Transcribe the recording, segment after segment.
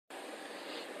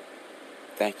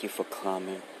Thank you for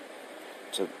coming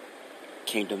to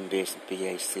Kingdom Business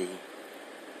BAC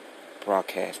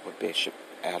broadcast with Bishop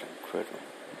Adam Criddle.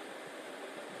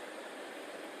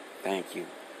 Thank you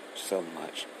so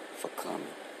much for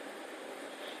coming.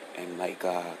 And may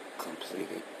God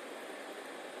complete it.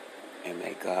 And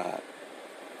may God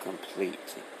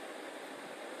complete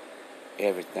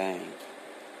everything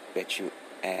that you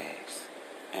ask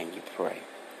and you pray.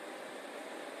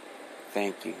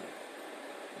 Thank you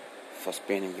for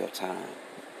spending your time.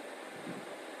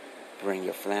 Bring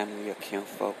your family, your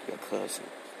kinfolk, your cousins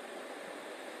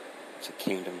to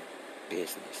Kingdom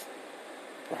Business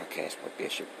broadcast with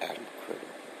Bishop Adam Criddle.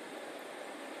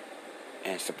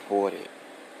 And support it.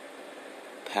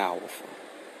 Powerful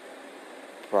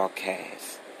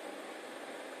broadcast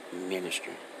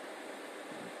ministry.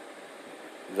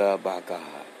 Love by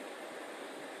God.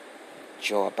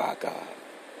 Joy by God.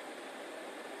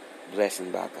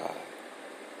 Blessing by God.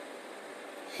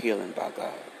 Healing by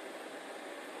God.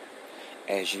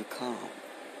 As you come,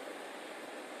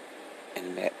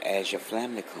 and as your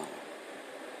family come,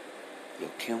 your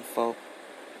kinfolk,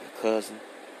 your cousin,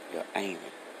 your aunt,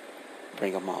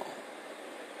 bring them all.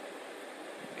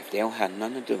 If they don't have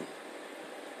nothing to do,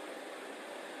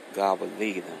 God will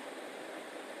lead them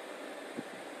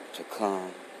to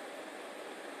come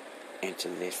and to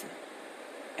listen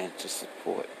and to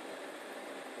support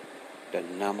the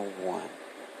number one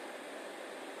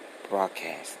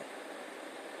broadcasting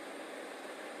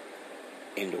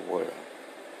in the world,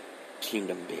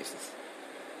 Kingdom Business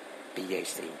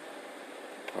BAC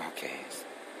broadcast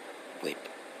with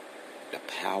the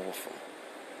powerful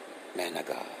man of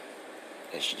God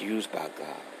that's used by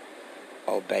God,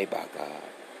 obeyed by God,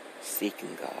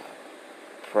 seeking God,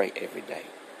 pray every day,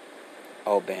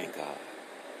 obeying God.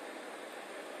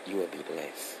 You will be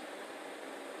blessed.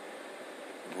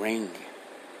 Bring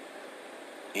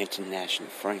international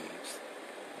friends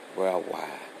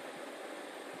worldwide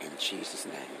in Jesus'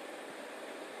 name.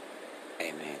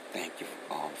 Amen. Thank you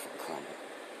all for coming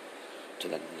to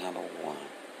the number one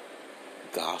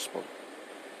gospel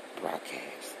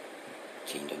broadcast,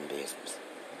 Kingdom Business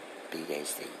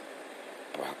BAC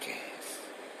broadcast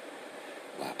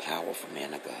by a powerful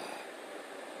man of God,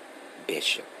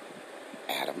 Bishop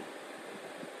Adam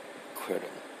Criddle.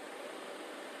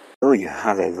 Hallelujah,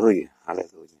 hallelujah,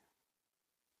 hallelujah.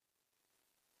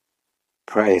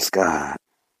 Praise God.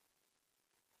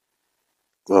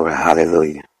 Glory,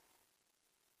 hallelujah.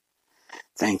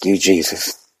 Thank you,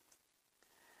 Jesus.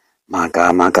 My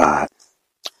God, my God.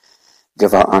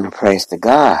 Give our honor, praise to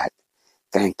God.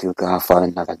 Thank you, God, for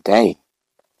another day.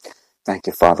 Thank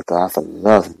you, Father God, for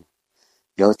loving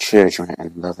your children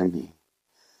and loving me,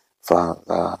 Father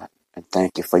God. And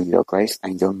thank you for your grace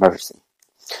and your mercy.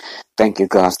 Thank you,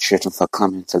 God's children, for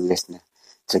coming to listen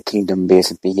to Kingdom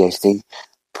Business BAC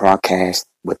broadcast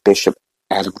with Bishop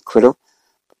Adam Criddle.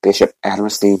 Bishop Adam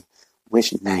C.,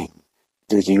 which name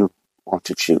do you want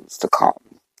to choose to call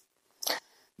me?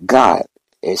 God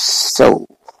is so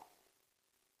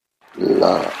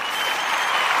love.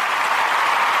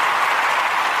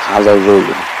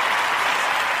 Hallelujah.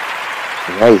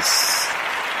 Grace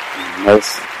and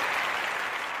mercy.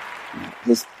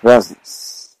 His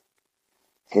presence,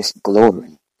 His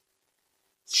glory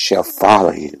shall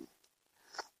follow you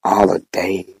all the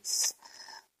days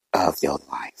of your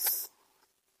life.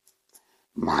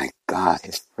 My God,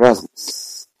 His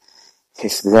presence,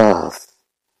 His love,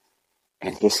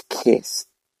 and His kiss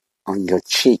on your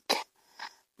cheek,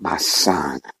 my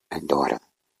son and daughter,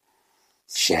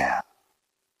 shall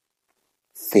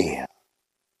fill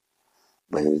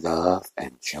with love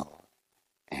and joy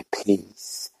and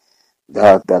peace.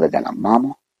 Love better than a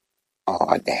mama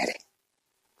or a daddy.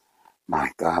 My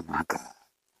God, my God,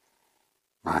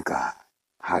 my God.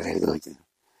 Hallelujah.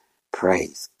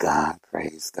 Praise God,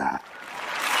 praise God.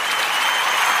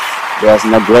 There's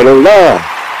no greater love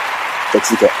that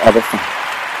you could ever find.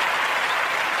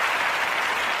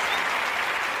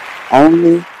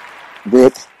 Only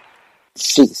with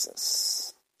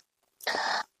Jesus.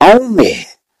 Only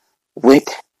with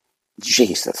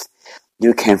Jesus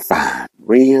you can find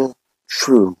real,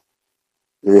 true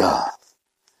love.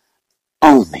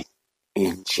 Only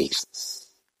in Jesus.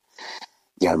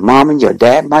 Your mom and your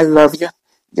dad might love you.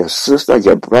 Your sister,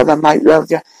 your brother might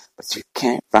love you. But you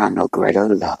can't find no greater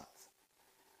love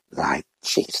like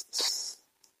Jesus.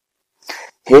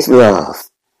 His love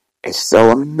is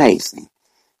so amazing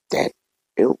that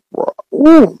it was,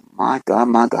 oh my God,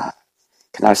 my God.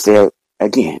 Can I say it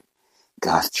again?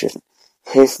 God's children.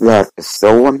 His love is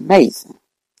so amazing.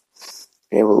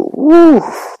 It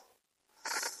was,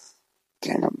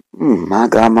 my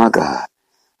God, my God.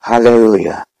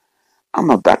 Hallelujah. I'm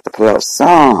about to play a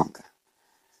song.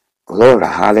 Glory,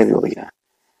 hallelujah.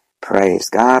 Praise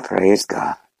God,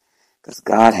 because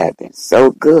God has been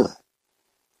so good.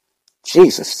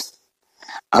 Jesus.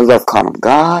 I love calling him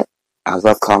God. I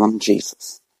love calling him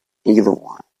Jesus. Either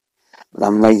one. But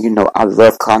I'm letting you know I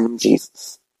love calling him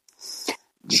Jesus.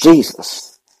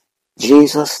 Jesus.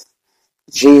 Jesus.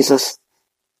 Jesus.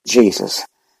 Jesus.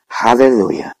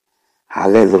 Hallelujah.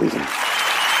 Hallelujah.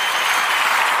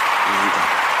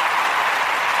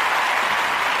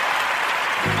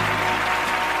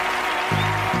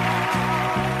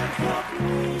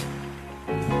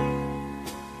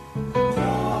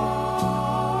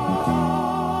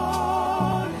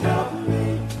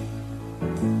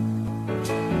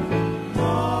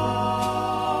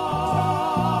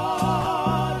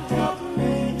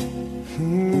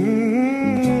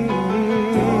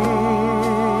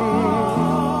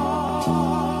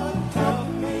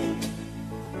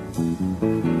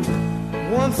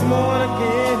 Once more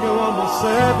again, your humble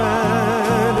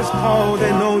servant is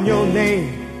calling on your name.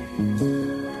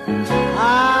 I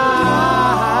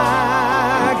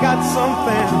got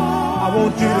something I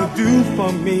want you to do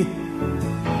for me.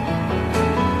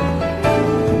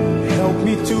 Help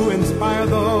me to inspire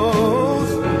those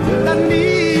that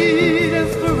need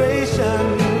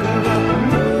inspiration.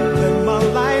 Let my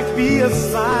life be a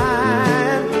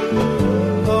sign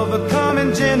of the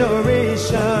coming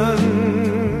generation.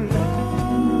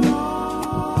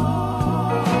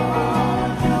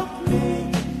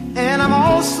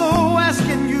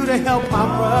 To help my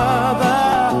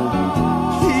brother,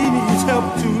 he needs help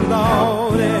too,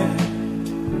 Lord.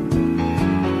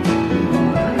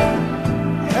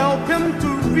 Help him to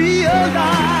realize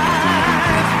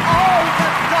all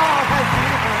that God has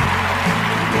given.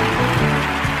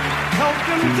 Help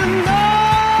him to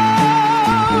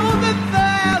know that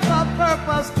there's a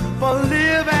purpose for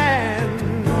living.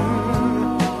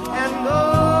 And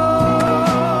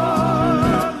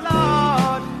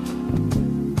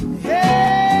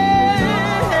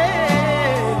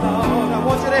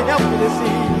help me this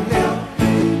evening.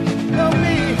 Help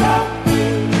me, help me,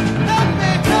 help me,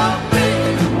 help me.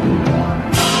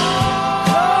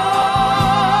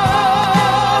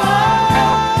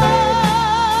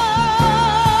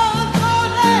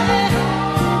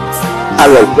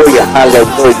 Hallelujah,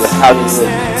 hallelujah,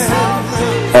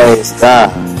 hallelujah. Praise God.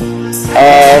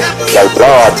 Ask the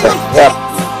Lord to help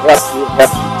you,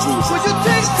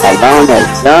 Jesus. Along that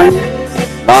journey,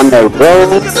 on the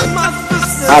road.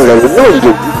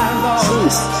 Hallelujah.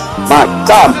 Jesus. My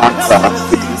God, my God.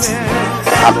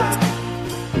 Hallelujah.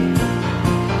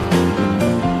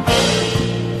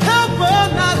 Help her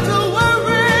not to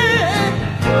worry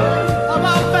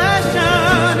about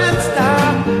fashion and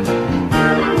style.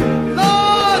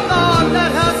 Lord, Lord,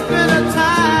 let her spend her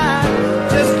time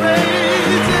just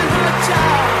raising her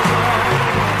child.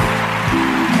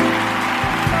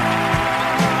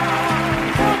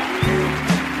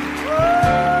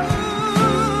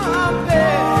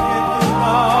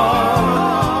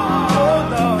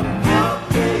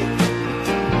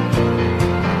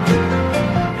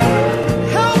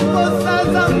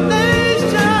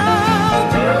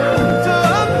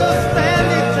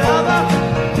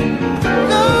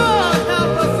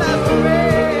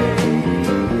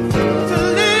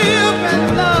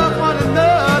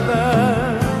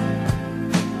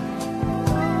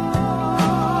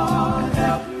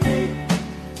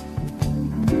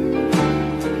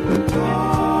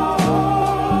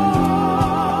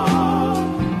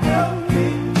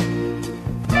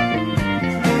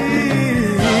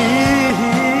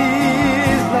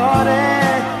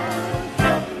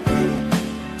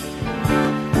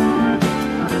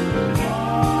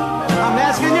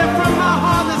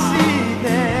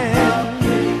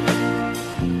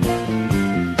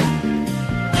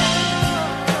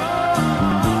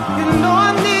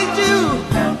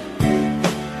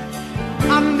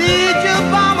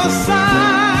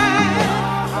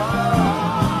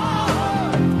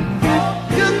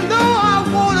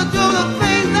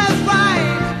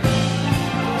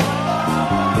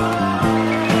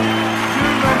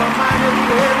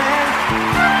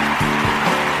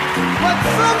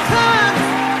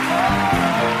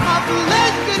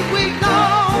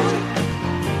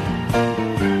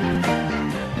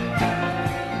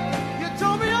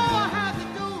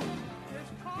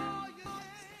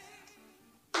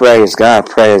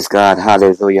 Praise God,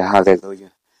 hallelujah,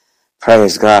 hallelujah.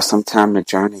 Praise God, sometimes the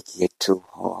journey get too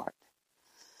hard.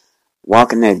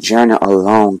 Walking that journey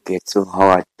alone get too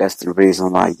hard. That's the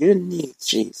reason why you need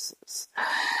Jesus.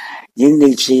 You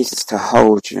need Jesus to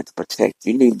hold you and to protect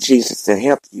you. You need Jesus to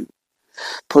help you.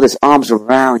 Put his arms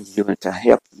around you and to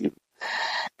help you.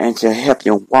 and to help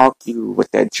you walk you with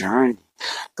that journey.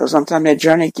 Because sometimes that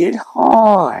journey get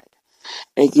hard.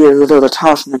 It get a little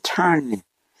tossing and turning.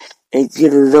 It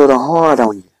get a little hard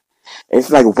on you.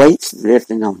 It's like weights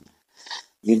lifting on you.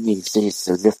 You need Jesus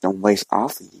to lift them weights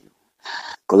off of you.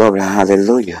 Glory,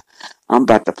 hallelujah. I'm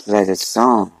about to play this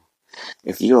song.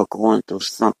 If you are going through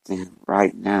something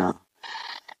right now,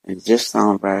 and this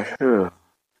song right here,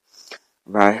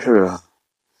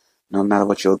 no matter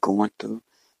what you're going through,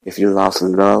 if you lost a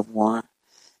loved one,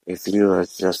 if you are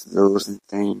just losing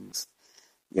things,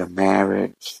 your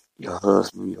marriage, your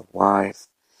husband, your wife,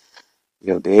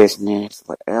 your business,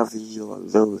 whatever you are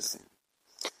losing,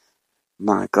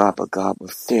 my God, but God will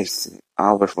fix it.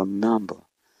 Always remember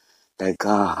that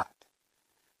God,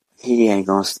 He ain't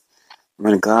gonna,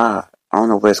 when God, I don't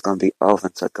know where it's gonna be over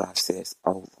until God says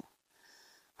over.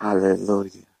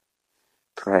 Hallelujah.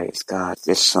 Praise God.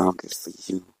 This song is for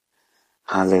you.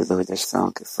 Hallelujah. This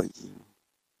song is for you.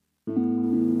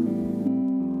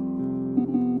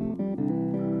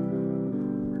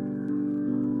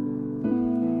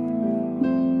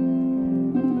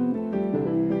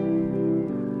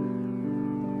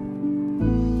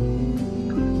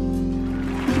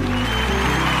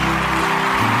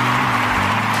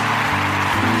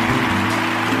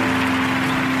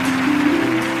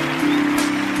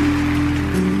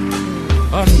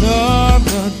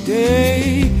 Another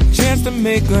day, chance to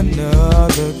make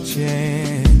another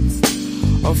chance.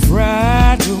 A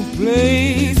fragile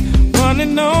place,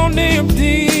 running on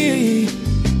empty.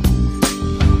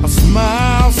 A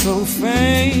smile so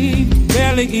faint,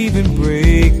 barely even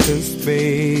break the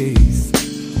space.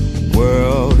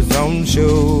 World is on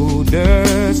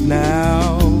shoulders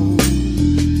now.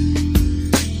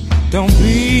 Don't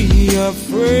be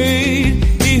afraid,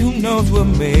 He who knows will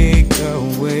make a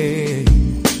way.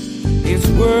 His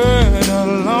word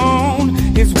alone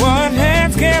is what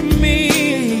has kept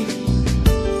me.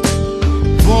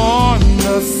 Born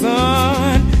the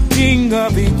Son, King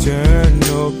of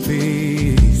eternal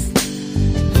peace.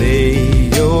 Lay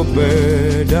your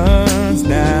burdens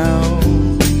down.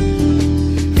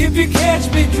 If you catch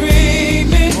me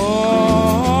dreaming,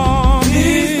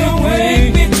 please don't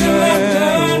wake me till I'm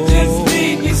done. Just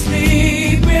leave me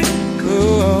sleeping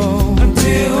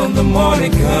until the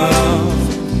morning comes.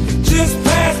 Just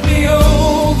pass me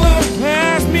over,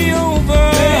 pass me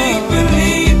over. Make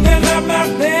believe that I'm not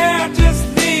there, just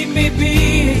leave me be.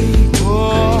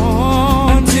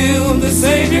 Until the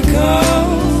Savior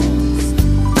comes.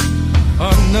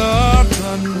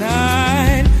 Another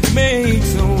night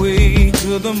makes a way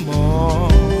to the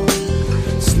morn.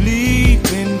 Sleep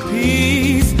in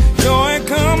peace, joy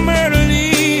come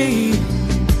early.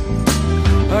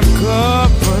 A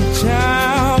covered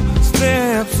child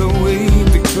steps away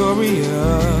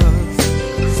victorious.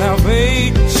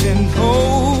 Salvation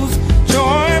holds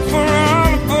joy for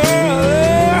all of us.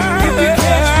 If you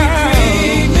catch me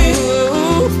dreaming,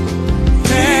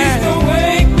 please don't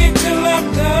wake me till I'm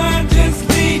done. Just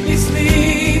leave me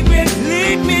sleeping,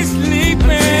 leave me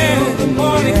sleeping till the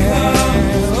morning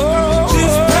comes.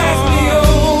 Just pass me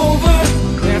over,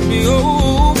 pass me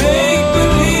over. Make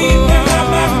believe that I'm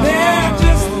not there.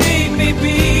 Just leave me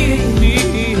be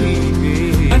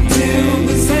until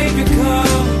the Savior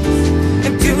comes.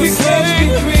 Until we catch me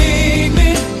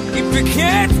dreaming, if you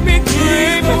catch me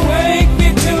dreaming, don't wake me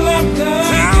till I'm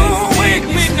done. Don't wake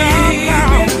me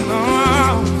down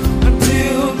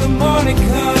until the morning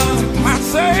comes. My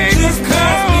Savior comes.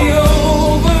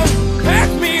 Pass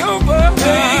me over.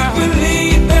 Make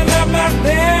believe that I'm not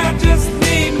there. Just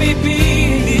leave me be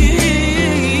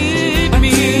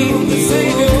until the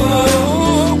Savior comes.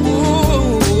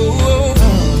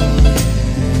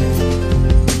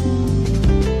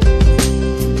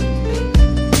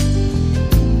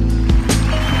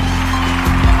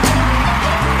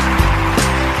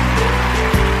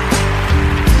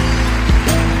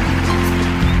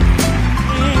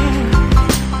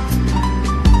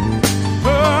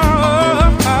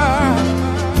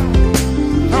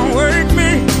 Don't wake me,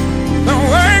 no.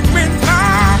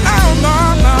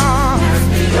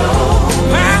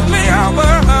 Pass me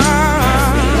over.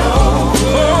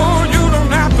 Oh, you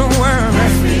don't have to worry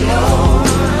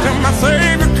till my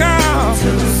Savior comes.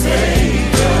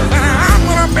 And I'm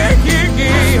gonna make you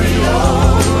give.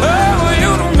 Oh,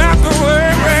 you don't have to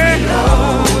worry.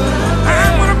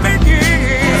 I'm gonna make you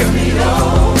give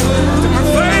till my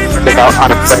Savior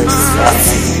comes.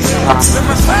 Till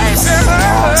my Savior.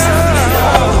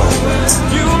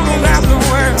 You don't have to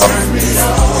worry.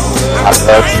 I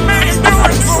may do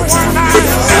it for one night,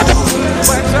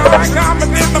 but joy comes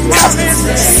in the morning.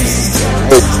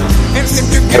 And if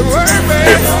you get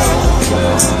worried,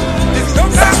 just go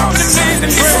down on your knees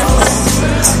and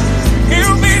pray.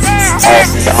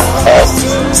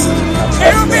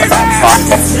 You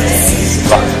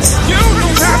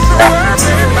don't have to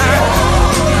worry about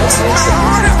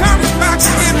all that comes back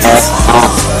in me.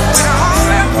 All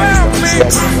that will me.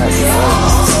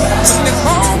 When this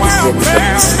whole world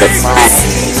fails me,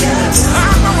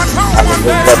 I know it's home one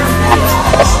day.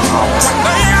 One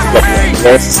day I'll make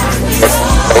it.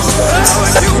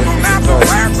 You don't have to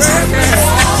worry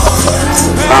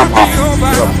about me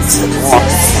over.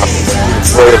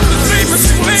 If the sleep is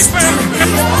sleeping,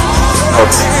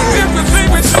 if the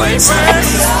sleep is sleeping,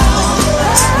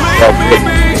 leave me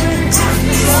be.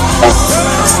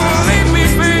 Leave me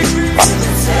be.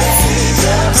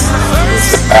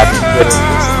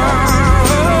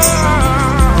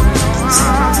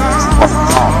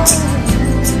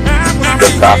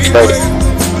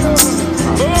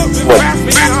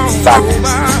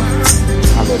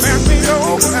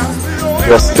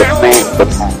 Just the man,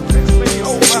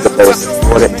 the most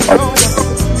important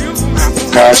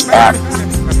cash out.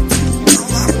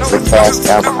 The cash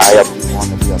out. I have you want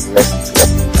to be a blessing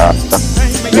to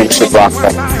the ministry block.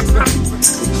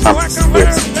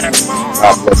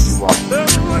 God bless you all.